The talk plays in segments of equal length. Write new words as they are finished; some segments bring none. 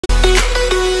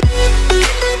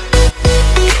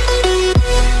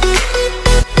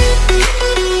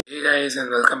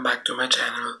back to my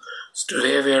channel. So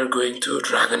today we are going to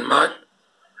Dragon Mart,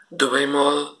 Dubai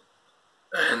Mall,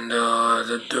 and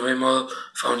the Dubai Mall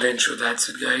fountain show. That's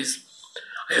it, guys.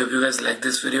 I hope you guys like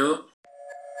this video.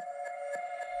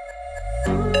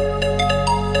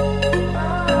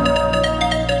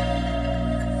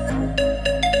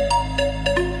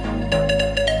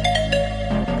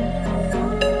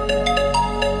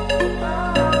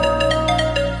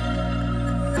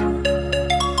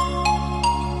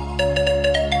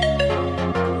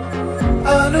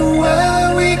 I know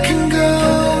where we can go.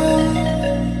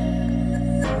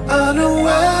 I know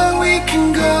where we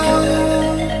can go.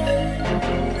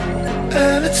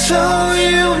 And it's all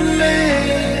you and me.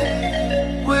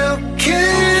 We'll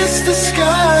kiss the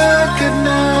sky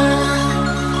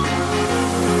goodnight.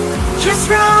 Just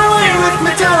run away with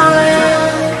me,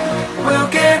 darling. We'll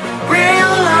get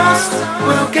real lost.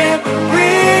 We'll get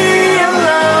real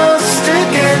lost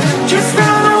again. Just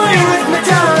run away with me,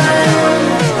 darling.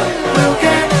 We'll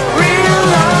get real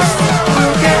lost.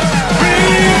 We'll get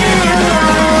real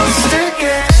lost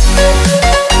again.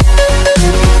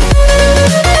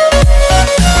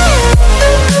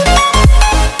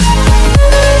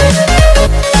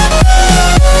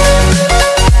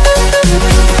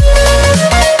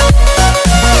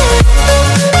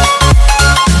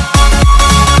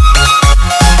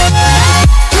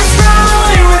 Just run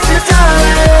away with me,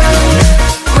 darling.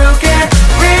 We'll get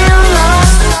real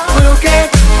lost. We'll get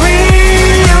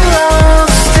real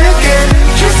lost again.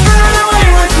 Just run away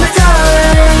with me,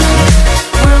 darling.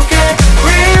 We'll get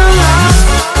real lost.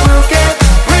 We'll get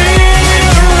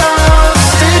real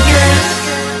lost again.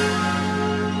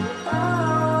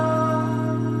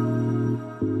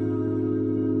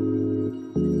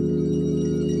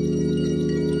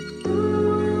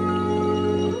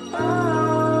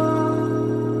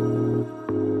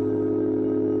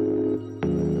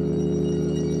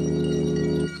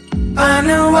 I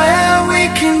know where we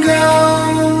can go,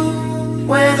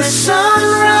 where the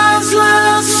sunrise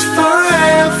lasts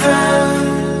forever.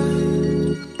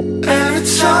 And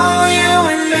it's all you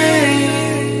and me.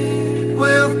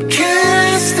 We'll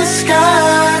kiss the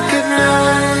sky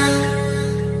goodnight.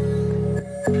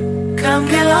 Come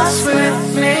get lost with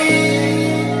me.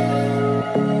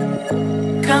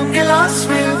 Come get lost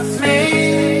with me.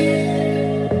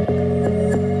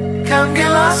 Come get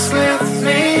lost with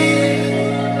me.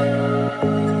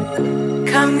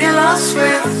 Come get lost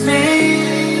with me.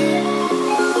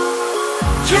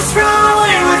 Just run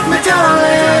away with me, darling.